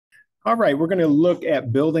All right, we're going to look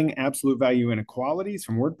at building absolute value inequalities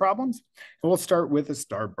from word problems. And we'll start with a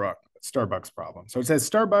Starbucks problem. So it says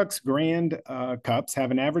Starbucks grand cups have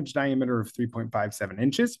an average diameter of 3.57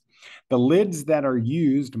 inches. The lids that are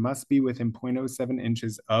used must be within 0.07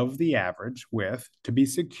 inches of the average width to be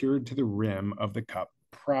secured to the rim of the cup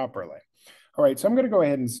properly. All right, so I'm going to go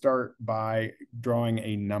ahead and start by drawing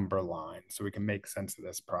a number line so we can make sense of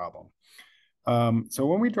this problem. So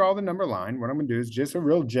when we draw the number line, what I'm going to do is just a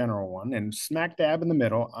real general one, and smack dab in the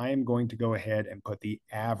middle, I am going to go ahead and put the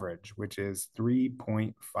average, which is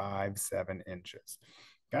 3.57 inches.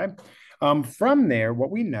 Okay. From there,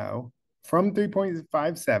 what we know from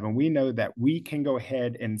 3.57, we know that we can go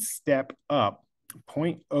ahead and step up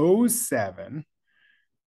 0.07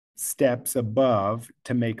 steps above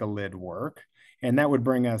to make a lid work. And that would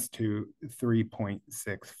bring us to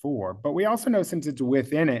 3.64. But we also know since it's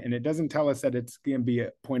within it and it doesn't tell us that it's going to be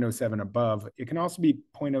at 0.07 above, it can also be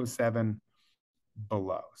 0.07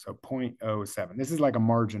 below. So 0.07. This is like a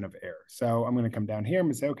margin of error. So I'm going to come down here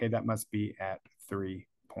and say, okay, that must be at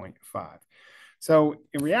 3.5. So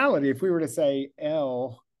in reality, if we were to say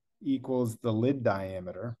L equals the lid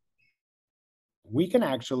diameter, we can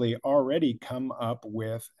actually already come up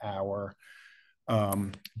with our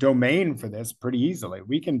domain for this pretty easily.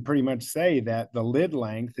 We can pretty much say that the lid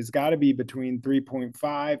length has got to be between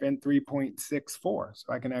 3.5 and 3.64.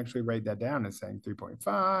 So I can actually write that down as saying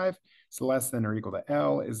 3.5 is less than or equal to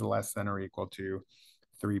L is less than or equal to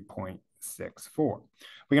 3.64.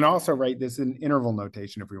 We can also write this in interval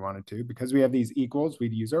notation if we wanted to. Because we have these equals,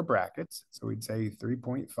 we'd use our brackets. So we'd say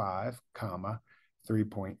 3.5, comma,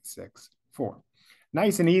 3.64.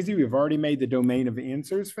 Nice and easy. We've already made the domain of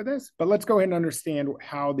answers for this, but let's go ahead and understand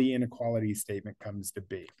how the inequality statement comes to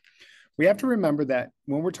be. We have to remember that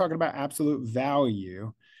when we're talking about absolute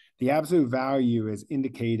value, the absolute value is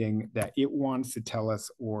indicating that it wants to tell us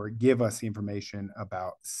or give us the information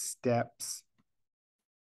about steps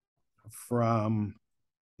from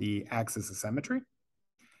the axis of symmetry.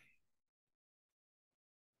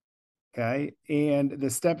 Okay, and the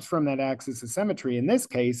steps from that axis of symmetry in this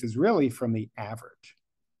case is really from the average.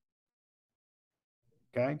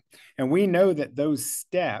 Okay, and we know that those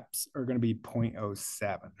steps are going to be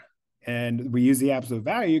 0.07. And we use the absolute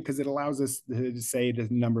value because it allows us to say the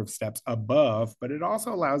number of steps above, but it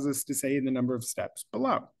also allows us to say the number of steps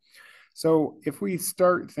below. So if we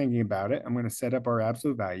start thinking about it, I'm going to set up our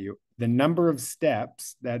absolute value. The number of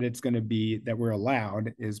steps that it's going to be that we're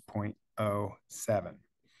allowed is 0.07.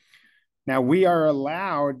 Now we are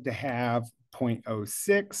allowed to have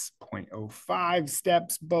 0.06, 0.05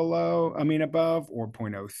 steps above, or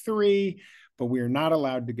 0.03, but we are not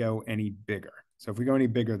allowed to go any bigger. So if we go any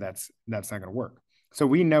bigger, that's not going to work. So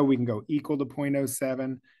we know we can go equal to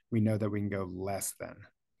 0.07. We know that we can go less than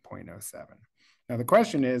 0.07. Now the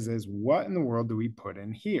question is what in the world do we put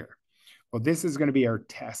in here? Well, this is going to be our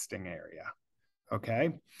testing area.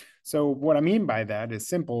 Okay. So what I mean by that is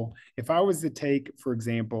simple. If I was to take, for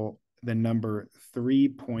example, the number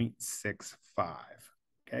 3.65.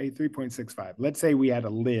 Okay, 3.65. Let's say we had a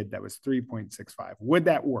lid that was 3.65. Would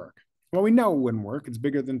that work? Well, we know it wouldn't work. It's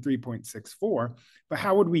bigger than 3.64. But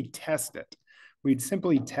how would we test it? We'd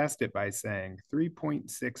simply test it by saying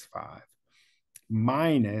 3.65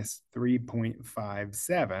 minus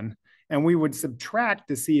 3.57. And we would subtract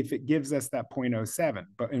to see if it gives us that 0.07.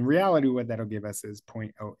 But in reality, what that'll give us is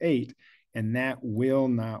 0.08. And that will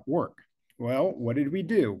not work. Well, what did we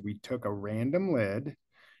do? We took a random lid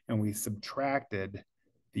and we subtracted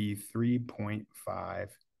the 3.57.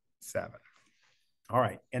 All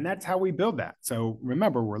right, and that's how we build that. So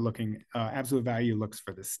remember, we're looking, absolute value looks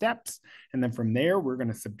for the steps, and then from there, we're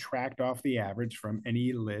gonna subtract off the average from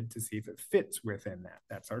any lid to see if it fits within that.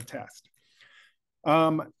 That's our test.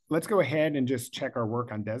 Let's go ahead and just check our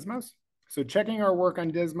work on Desmos. So checking our work on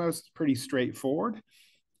Desmos is pretty straightforward.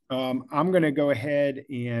 I'm going to go ahead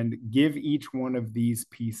and give each one of these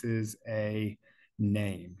pieces a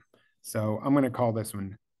name. So I'm going to call this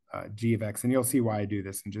one g of x, and you'll see why I do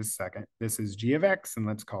this in just a second. This is g of x, and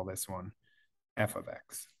let's call this one f of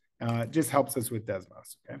x. It just helps us with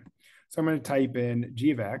Desmos, okay? So I'm going to type in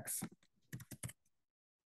g of x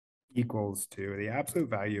equals to the absolute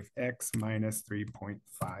value of x minus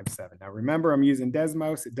 3.57. Now remember, I'm using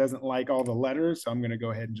Desmos. It doesn't like all the letters, so I'm going to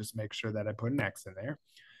go ahead and just make sure that I put an x in there.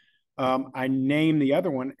 I name the other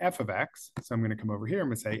one f of x. So I'm going to come over here. I'm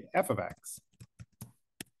going to say f of x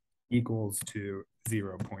equals to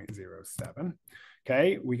 0.07.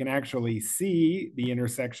 Okay, we can actually see the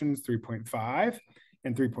intersections 3.5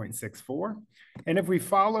 and 3.64. And if we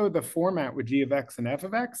follow the format with g of x and f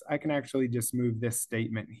of x, I can actually just move this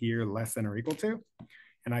statement here less than or equal to,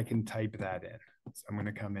 and I can type that in. So I'm going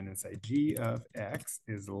to come in and say g of x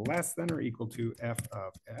is less than or equal to f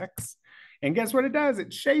of x. And guess what it does?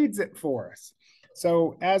 It shades it for us.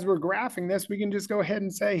 So as we're graphing this, we can just go ahead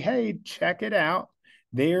and say, hey, check it out.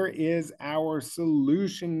 There is our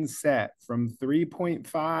solution set from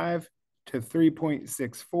 3.5 to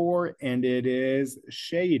 3.64, and it is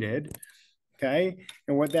shaded. Okay.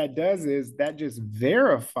 And what that does is that just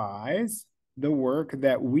verifies the work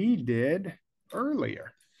that we did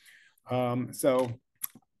earlier. So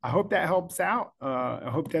I hope that helps out. I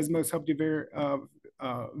hope Desmos helped you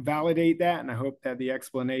validate that. And I hope that the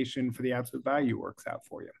explanation for the absolute value works out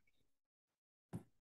for you.